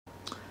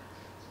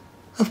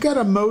I've got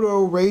a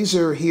Moto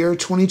Razr here,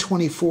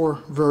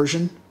 2024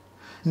 version,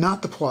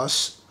 not the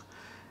Plus.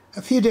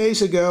 A few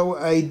days ago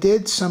I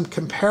did some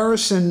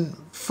comparison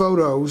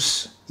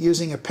photos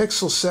using a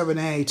Pixel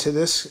 7a to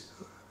this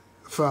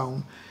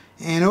phone,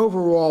 and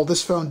overall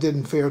this phone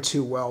didn't fare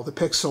too well. The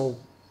Pixel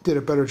did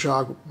a better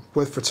job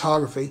with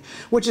photography,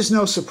 which is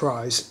no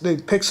surprise. The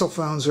Pixel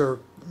phones are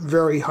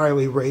very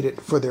highly rated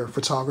for their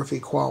photography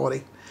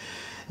quality.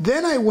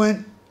 Then I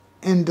went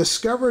and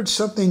discovered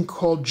something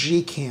called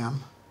GCAM,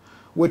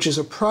 which is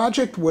a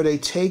project where they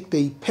take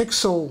the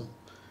Pixel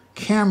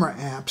camera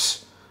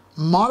apps,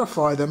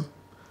 modify them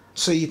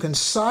so you can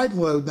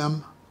sideload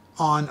them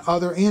on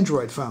other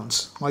Android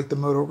phones like the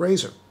Moto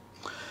Razr.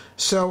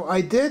 So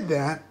I did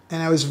that,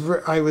 and I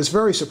was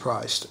very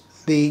surprised.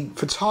 The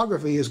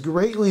photography is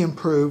greatly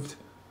improved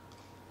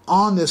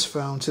on this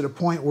phone to the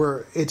point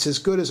where it's as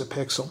good as a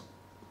Pixel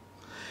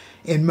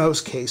in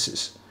most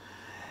cases.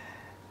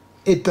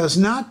 It does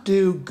not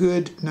do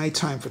good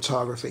nighttime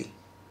photography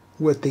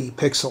with the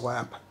Pixel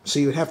app, so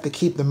you would have to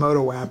keep the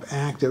Moto app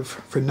active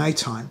for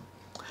nighttime.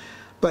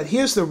 But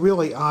here's the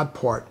really odd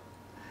part.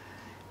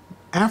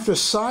 After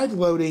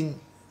sideloading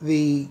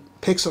the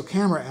Pixel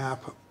camera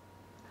app,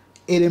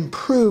 it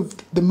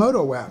improved the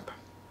Moto app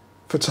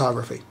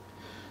photography.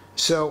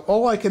 So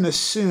all I can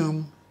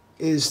assume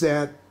is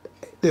that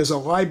there's a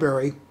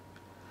library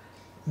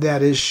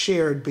that is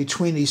shared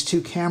between these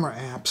two camera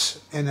apps,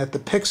 and that the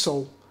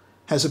Pixel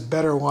has a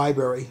better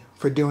library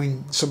for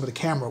doing some of the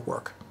camera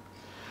work.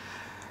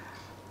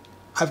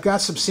 I've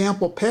got some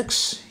sample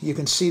pics. You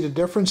can see the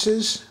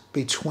differences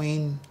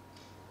between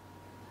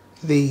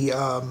the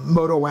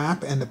Moto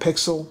app and the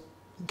Pixel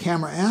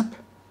camera app.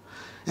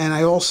 And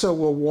I also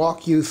will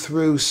walk you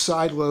through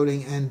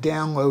sideloading and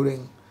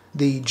downloading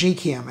the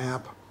GCAM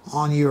app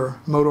on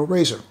your Moto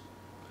Razr.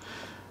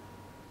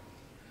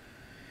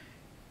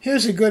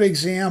 Here's a good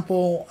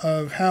example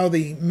of how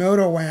the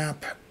Moto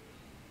app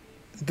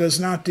does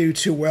not do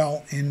too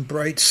well in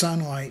bright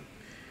sunlight.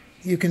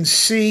 You can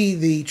see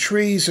the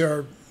trees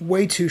are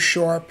way too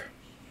sharp.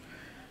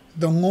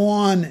 The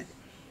lawn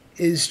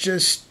is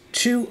just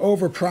too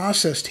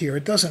overprocessed here.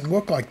 It doesn't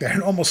look like that.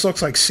 It almost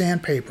looks like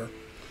sandpaper.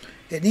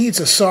 It needs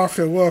a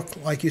softer look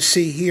like you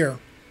see here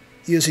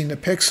using the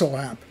Pixel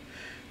app.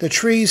 The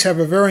trees have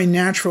a very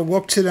natural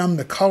look to them.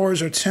 The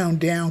colors are toned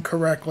down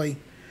correctly.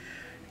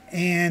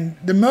 And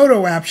the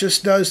Moto app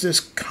just does this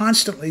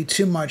constantly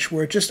too much,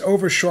 where it just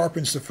over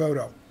sharpens the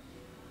photo.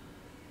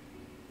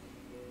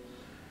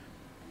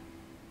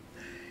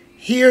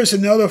 Here's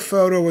another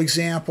photo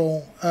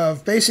example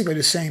of basically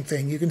the same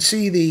thing. You can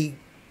see the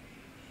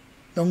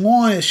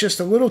lawn is just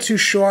a little too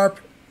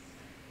sharp.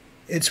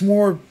 It's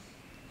more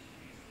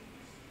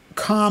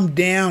calmed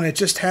down. It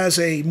just has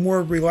a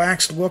more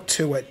relaxed look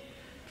to it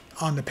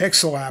on the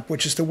Pixel app,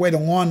 which is the way the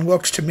lawn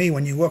looks to me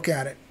when you look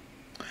at it.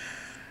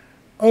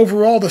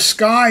 Overall, the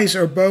skies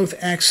are both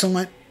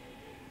excellent,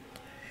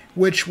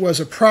 which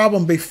was a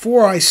problem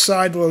before I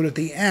sideloaded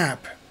the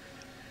app.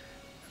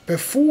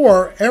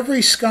 Before,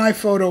 every sky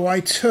photo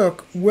I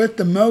took with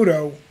the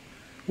Moto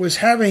was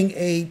having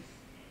a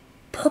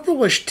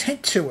purplish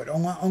tint to it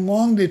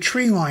along the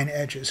tree line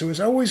edges. There was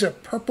always a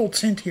purple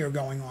tint here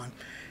going on.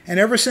 And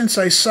ever since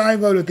I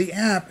sideloaded the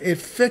app, it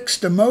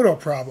fixed the Moto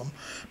problem.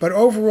 But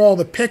overall,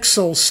 the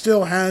Pixel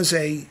still has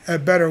a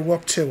better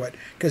look to it,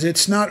 because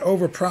it's not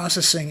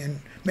over-processing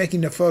and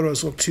making the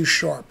photos look too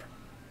sharp.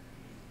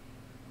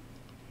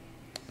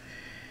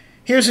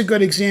 Here's a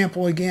good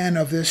example again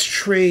of this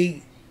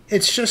tree.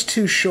 It's just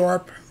too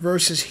sharp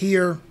versus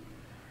here.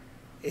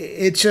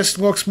 It just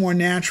looks more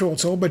natural.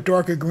 It's a little bit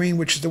darker green,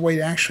 which is the way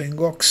it actually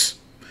looks.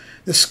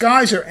 The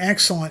skies are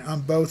excellent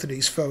on both of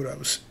these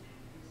photos,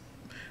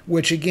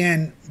 which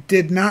again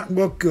did not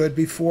look good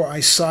before I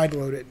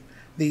sideloaded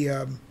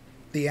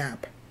the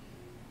app.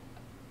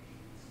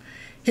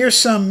 Here's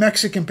some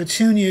Mexican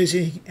petunias,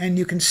 and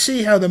you can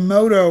see how the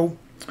Moto,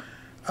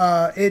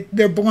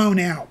 they're blown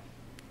out.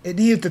 It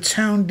needed to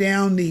tone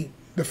down the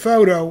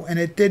photo, and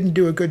it didn't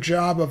do a good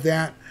job of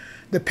that.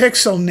 The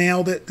Pixel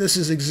nailed it. This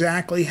is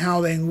exactly how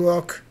they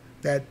look,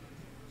 that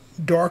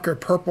darker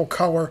purple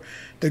color.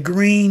 The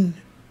green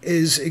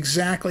is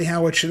exactly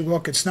how it should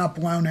look. It's not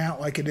blown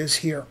out like it is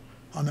here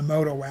on the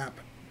Moto app.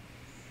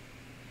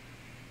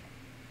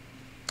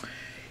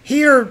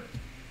 Here,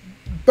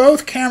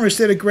 both cameras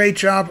did a great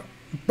job,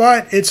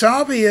 but it's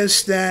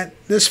obvious that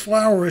this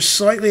flower is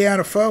slightly out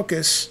of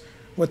focus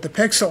with the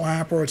Pixel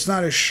app, or it's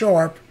not as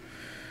sharp,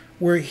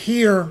 where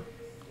here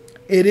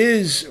it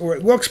is, or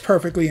it looks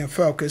perfectly in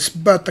focus,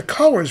 but the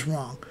color's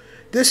wrong.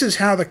 This is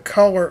how the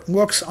color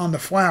looks on the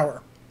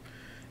flower.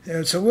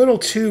 It's a little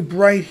too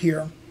bright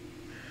here.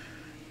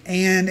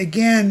 And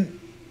again,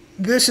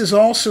 this is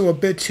also a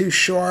bit too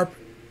sharp.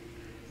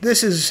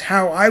 This is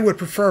how I would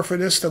prefer for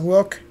this to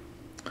look.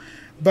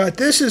 But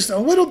this is a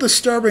little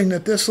disturbing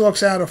that this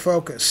looks out of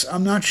focus.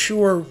 I'm not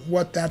sure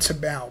what that's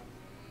about.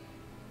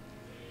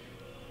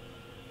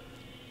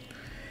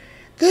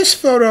 This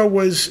photo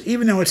was,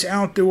 even though it's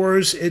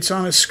outdoors, it's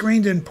on a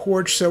screened-in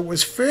porch, so it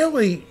was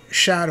fairly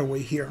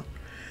shadowy here.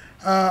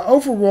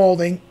 Overall,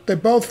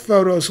 both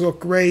photos look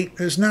great.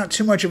 There's not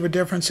too much of a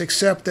difference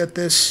except that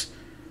this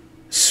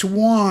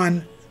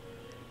swan,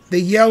 the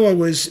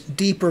yellow is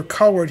deeper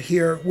colored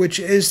here, which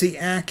is the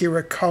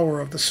accurate color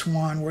of the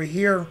swan. Where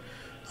here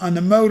on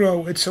the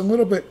Moto, it's a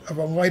little bit of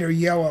a lighter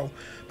yellow.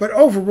 But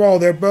overall,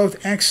 they're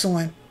both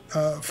excellent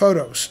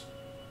photos.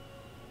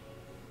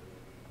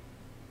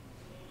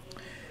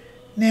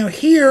 Now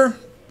here,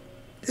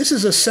 this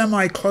is a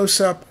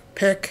semi-close-up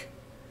pic.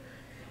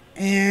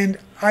 And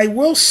I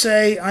will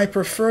say I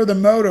prefer the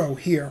Moto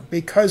here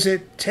because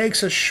it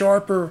takes a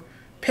sharper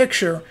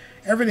picture.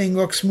 Everything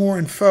looks more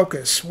in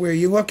focus. Where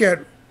you look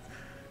at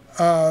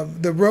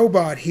the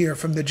robot here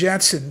from the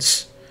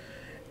Jetsons,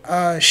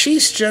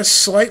 she's just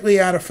slightly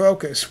out of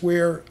focus,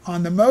 where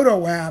on the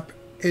Moto app,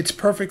 it's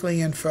perfectly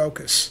in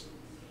focus.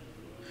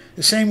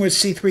 The same with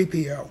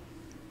C3PO.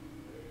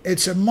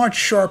 It's a much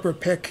sharper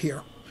pic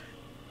here.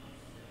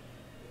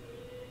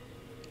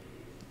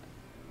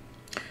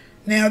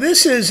 Now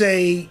this is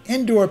a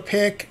indoor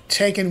pic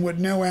taken with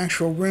no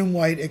actual room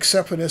light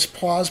except for this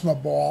plasma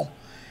ball.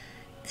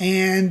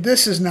 And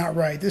this is not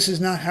right. This is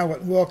not how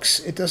it looks.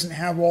 It doesn't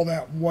have all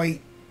that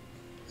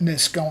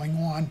whiteness going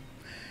on.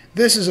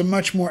 This is a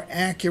much more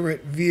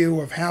accurate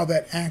view of how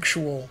that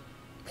actual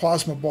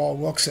plasma ball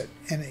looks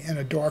in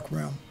a dark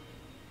room.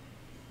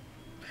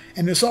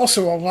 And there's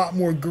also a lot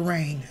more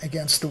grain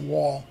against the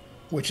wall,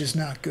 which is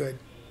not good.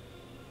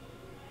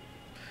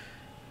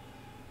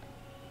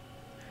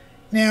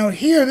 Now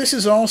here, this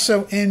is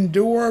also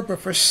indoor, but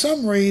for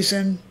some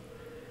reason,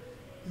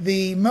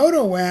 the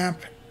Moto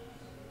app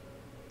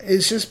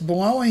is just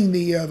blowing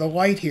the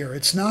light here.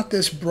 It's not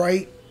this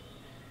bright,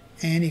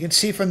 and you can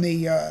see from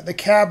the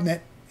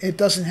cabinet, it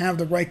doesn't have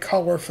the right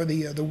color for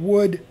the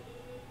wood.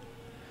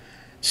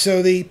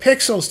 So the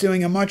Pixel's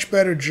doing a much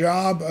better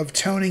job of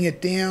toning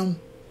it down.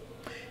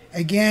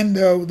 Again,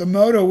 though, the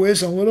Moto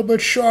is a little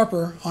bit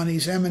sharper on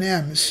these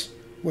M&Ms,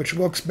 which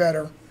looks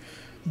better.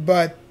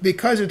 But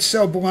because it's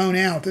so blown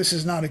out, this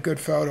is not a good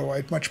photo.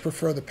 I'd much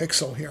prefer the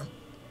Pixel here.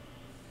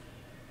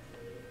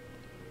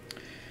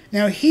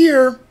 Now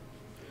here,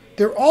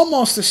 they're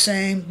almost the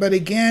same, but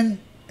again,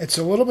 it's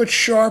a little bit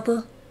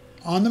sharper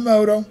on the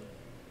Moto.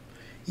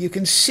 You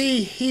can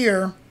see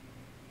here,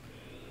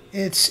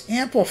 it's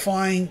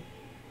amplifying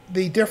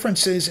the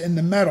differences in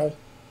the metal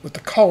with the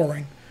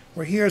coloring,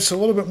 where here it's a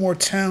little bit more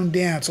toned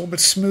down. It's a little bit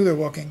smoother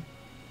looking.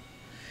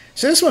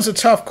 So this one's a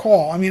tough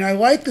call. I mean, I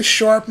like the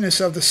sharpness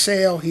of the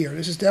sail here.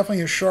 This is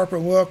definitely a sharper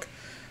look,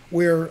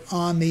 where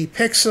on the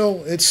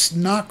Pixel, it's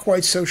not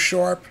quite so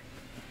sharp.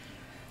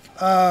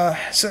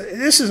 So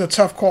this is a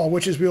tough call,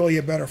 which is really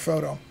a better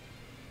photo.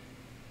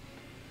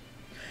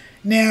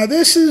 Now,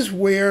 this is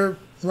where,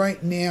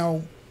 right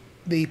now,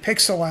 the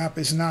Pixel app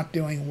is not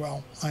doing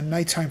well on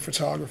nighttime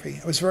photography.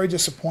 I was very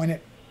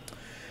disappointed.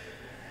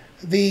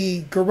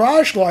 The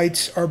garage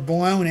lights are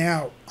blown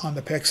out on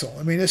the Pixel.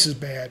 I mean, this is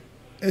bad.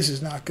 This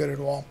is not good at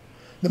all.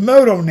 The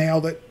Moto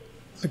nailed it.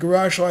 The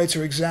garage lights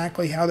are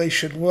exactly how they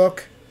should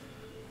look.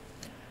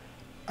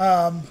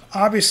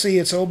 Obviously,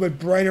 it's a little bit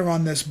brighter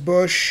on this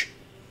bush.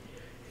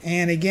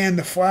 And again,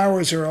 the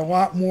flowers are a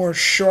lot more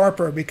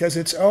sharper because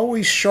it's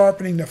always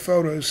sharpening the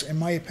photos, in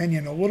my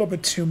opinion, a little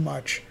bit too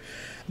much.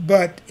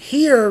 But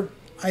here,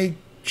 I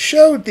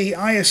showed the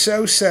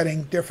ISO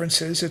setting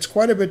differences. It's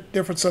quite a bit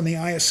difference on the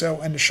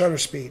ISO and the shutter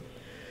speed.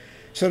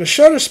 So the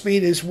shutter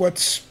speed is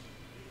what's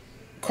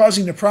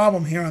causing the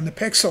problem here on the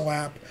Pixel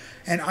app,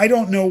 and I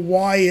don't know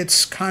why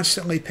it's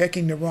constantly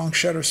picking the wrong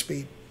shutter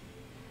speed.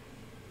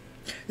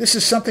 This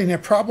is something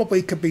that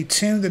probably could be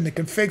tuned in the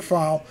config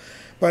file,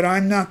 but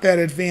I'm not that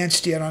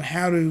advanced yet on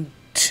how to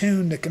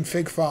tune the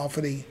config file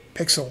for the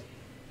Pixel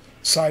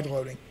side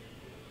loading.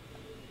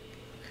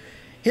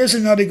 Here's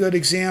another good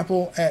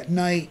example at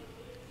night.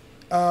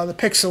 The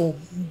Pixel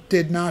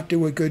did not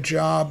do a good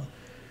job.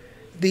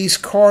 These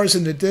cars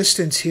in the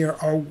distance here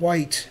are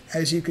white,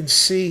 as you can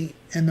see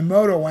in the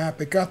Moto app.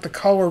 It got the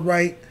color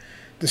right.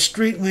 The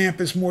street lamp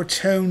is more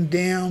toned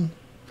down.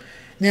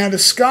 Now the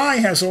sky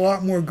has a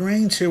lot more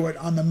grain to it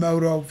on the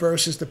Moto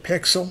versus the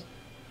Pixel.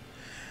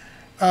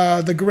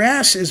 The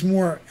grass is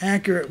more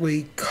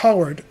accurately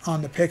colored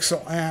on the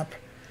Pixel app,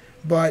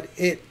 but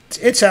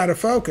it's out of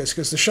focus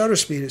because the shutter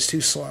speed is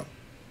too slow.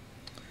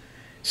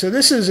 So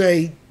this is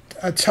a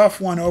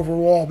tough one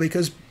overall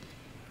because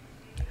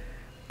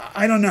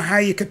I don't know how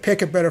you could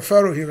pick a better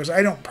photo here because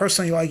I don't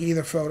personally like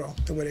either photo,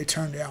 the way they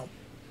turned out.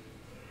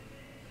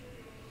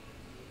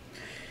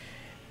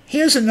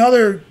 Here's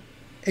another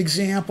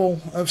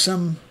example of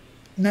some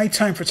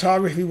nighttime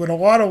photography with a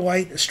lot of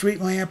light, a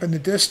street lamp in the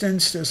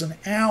distance. There's an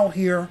owl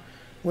here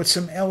with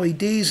some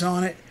LEDs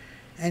on it,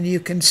 and you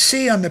can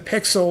see on the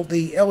Pixel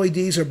the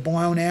LEDs are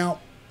blown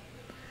out.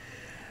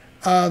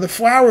 The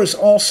flowers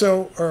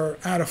also are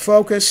out of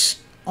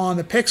focus on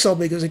the Pixel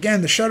because,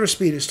 again, the shutter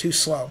speed is too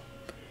slow.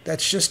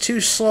 That's just too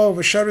slow of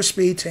a shutter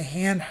speed to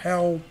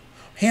handhold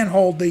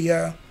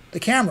the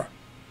camera.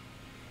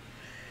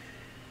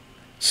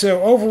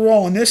 So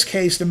overall, in this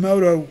case, the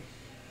Moto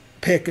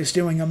pick is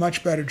doing a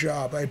much better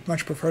job. I'd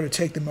much prefer to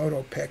take the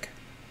Moto pick.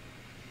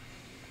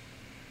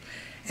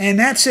 And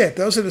that's it.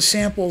 Those are the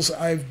samples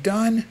I've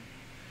done.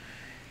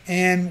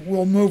 And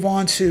we'll move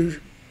on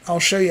to, I'll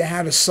show you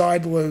how to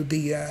sideload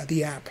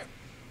the app.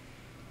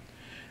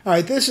 All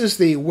right, this is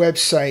the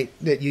website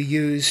that you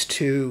use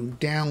to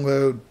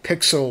download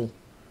Pixel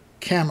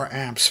camera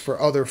apps for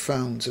other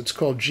phones. It's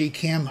called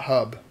GCAM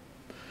Hub.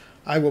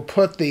 I will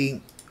put the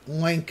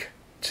link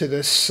to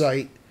this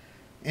site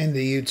in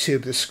the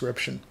YouTube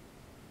description.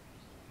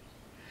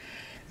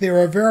 There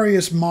are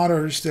various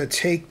modders that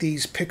take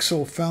these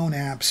Pixel phone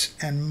apps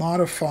and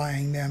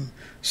modifying them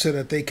so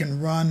that they can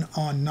run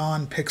on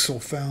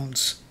non-Pixel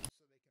phones.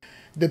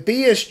 The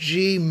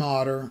BSG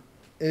modder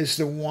is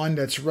the one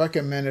that's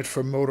recommended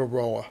for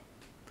Motorola.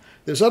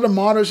 There's other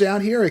modders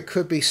out here. It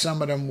could be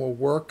some of them will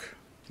work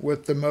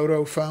with the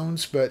Moto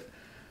phones, but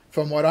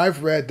from what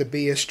I've read, the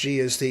BSG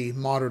is the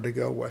modder to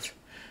go with.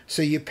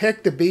 So you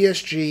pick the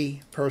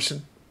BSG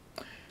person,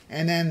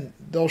 and then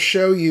they'll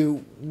show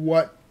you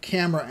what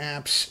camera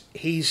apps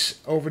he's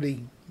over the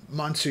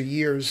months or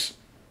years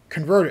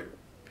converted.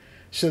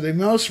 So the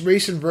most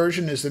recent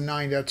version is the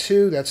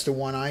 9.2. That's the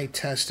one I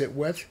tested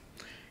with.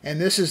 And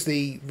this is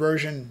the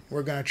version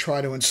we're going to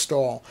try to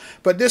install.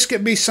 But this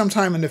could be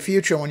sometime in the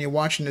future when you're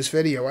watching this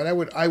video. And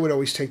I would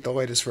always take the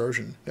latest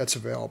version that's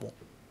available.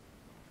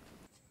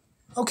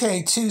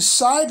 Okay, to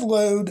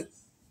sideload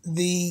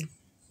the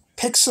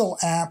Pixel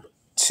app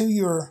to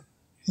your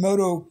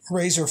Moto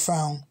Razr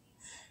phone,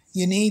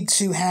 you need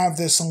to have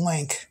this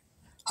link.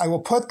 I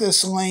will put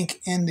this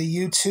link in the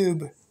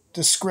YouTube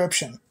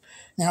description.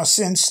 Now,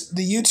 since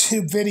the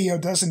YouTube video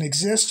doesn't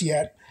exist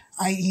yet,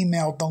 I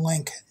emailed the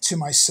link to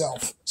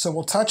myself. So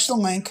we'll touch the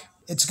link.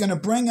 It's going to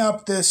bring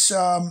up this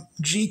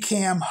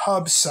GCAM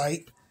Hub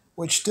site,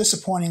 which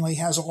disappointingly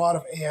has a lot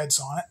of ads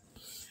on it.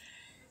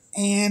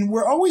 And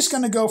we're always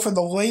going to go for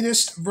the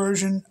latest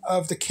version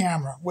of the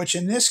camera, which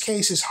in this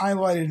case is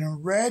highlighted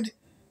in red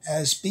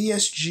as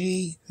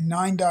BSG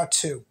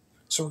 9.2.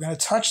 So we're going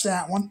to touch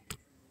that one.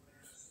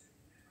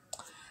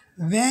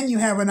 Then you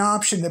have an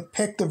option to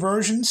pick the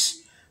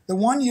versions. The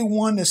one you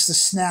want is the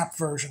Snap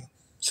version.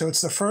 So it's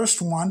the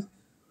first one,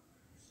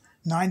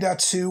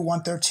 9.2,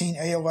 113,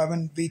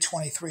 A11,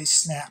 V23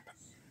 Snap.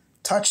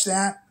 Touch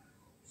that.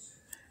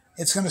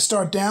 It's going to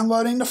start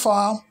downloading the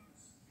file.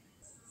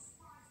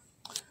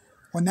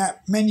 When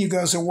that menu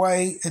goes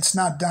away, it's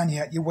not done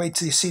yet. You wait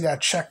till you see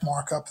that check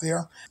mark up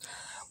there.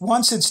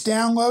 Once it's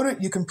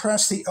downloaded, you can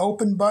press the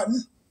Open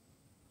button.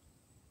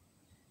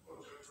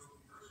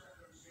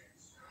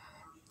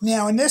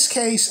 Now, in this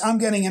case, I'm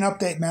getting an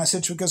update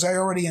message because I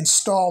already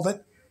installed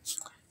it.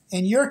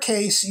 In your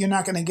case, you're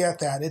not going to get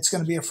that. It's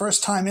going to be a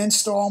first-time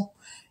install.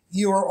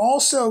 You are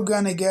also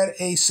going to get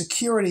a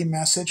security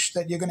message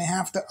that you're going to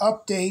have to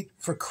update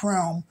for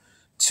Chrome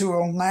to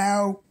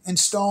allow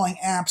installing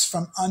apps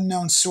from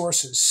unknown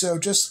sources. So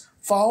just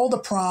follow the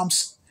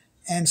prompts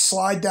and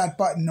slide that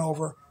button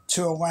over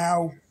to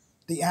allow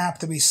the app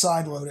to be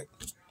sideloaded.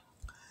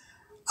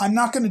 I'm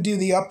not going to do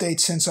the update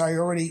since I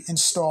already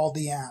installed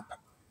the app.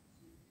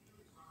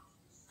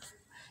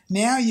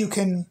 Now you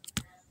can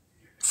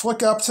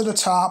flick up to the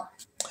top.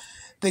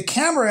 The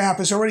camera app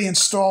is already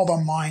installed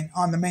on mine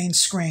on the main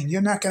screen.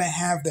 You're not going to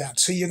have that.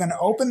 So you're going to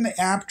open the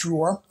app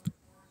drawer.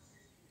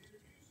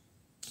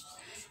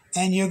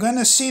 And you're going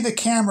to see the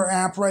camera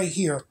app right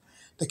here.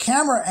 The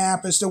camera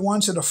app is the one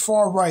to the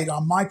far right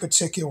on my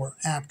particular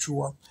app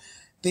drawer.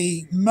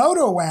 The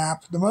Moto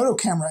app, the Moto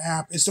camera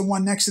app, is the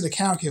one next to the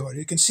calculator.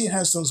 You can see it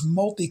has those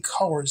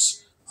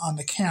multi-colors on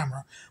the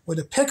camera, where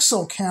the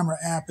Pixel camera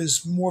app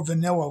is more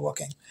vanilla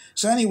looking.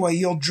 So anyway,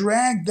 you'll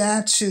drag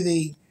that to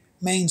the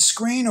main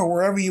screen or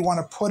wherever you want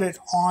to put it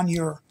on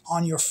your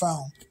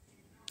phone.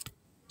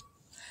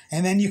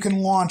 And then you can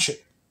launch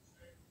it.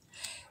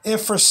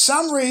 If for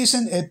some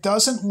reason it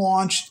doesn't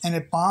launch and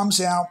it bombs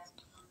out,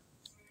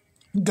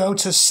 go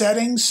to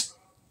Settings,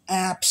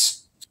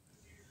 Apps,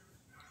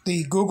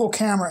 the Google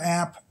Camera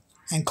app,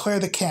 and clear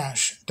the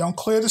cache. Don't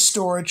clear the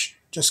storage,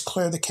 just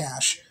clear the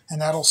cache, and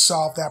that'll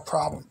solve that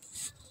problem.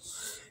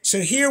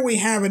 So here we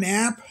have an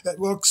app that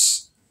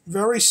looks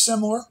very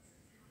similar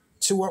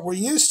to what we're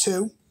used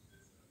to.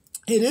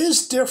 It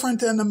is different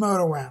than the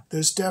Moto app.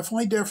 There's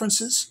definitely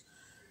differences.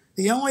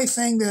 The only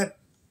thing that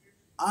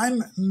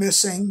I'm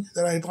missing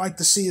that I'd like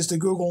to see is the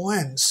Google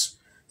Lens.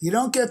 You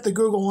don't get the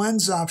Google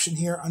Lens option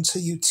here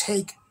until you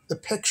take the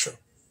picture.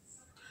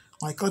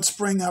 Like, let's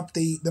bring up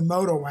the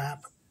Moto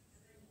app.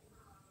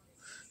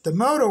 The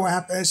Moto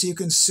app, as you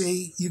can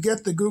see, you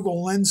get the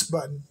Google Lens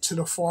button to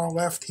the far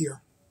left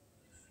here.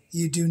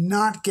 You do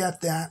not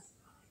get that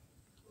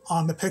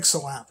on the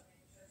Pixel app.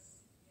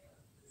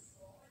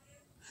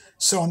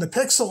 So on the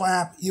Pixel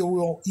app, you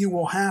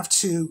will have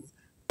to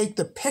take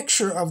the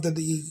picture of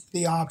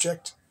the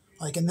object.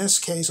 Like in this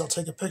case, I'll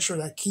take a picture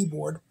of that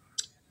keyboard.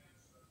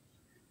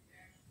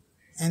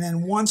 And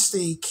then once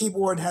the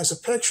keyboard has a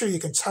picture, you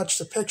can touch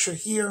the picture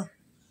here.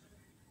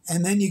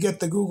 And then you get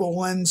the Google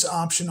Lens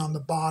option on the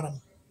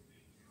bottom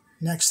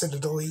next to the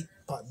delete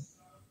button.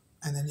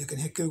 And then you can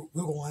hit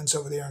Google Lens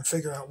over there and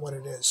figure out what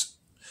it is.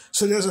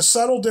 So there's a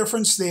subtle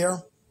difference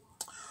there.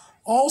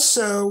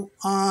 Also,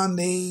 on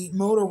the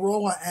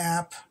Motorola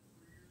app,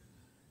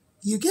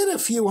 you get a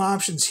few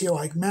options here,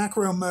 like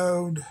macro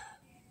mode.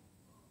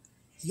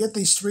 You get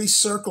these 3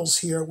 circles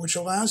here, which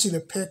allows you to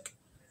pick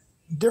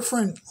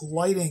different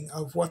lighting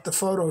of what the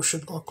photo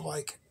should look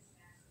like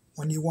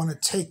when you want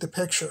to take the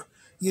picture.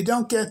 You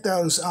don't get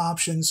those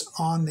options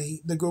on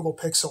the Google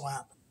Pixel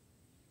app.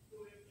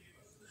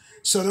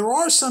 So there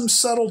are some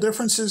subtle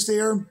differences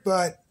there,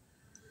 but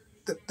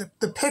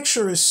the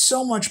picture is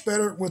so much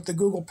better with the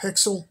Google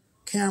Pixel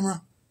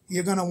camera,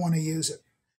 you're going to want to use it.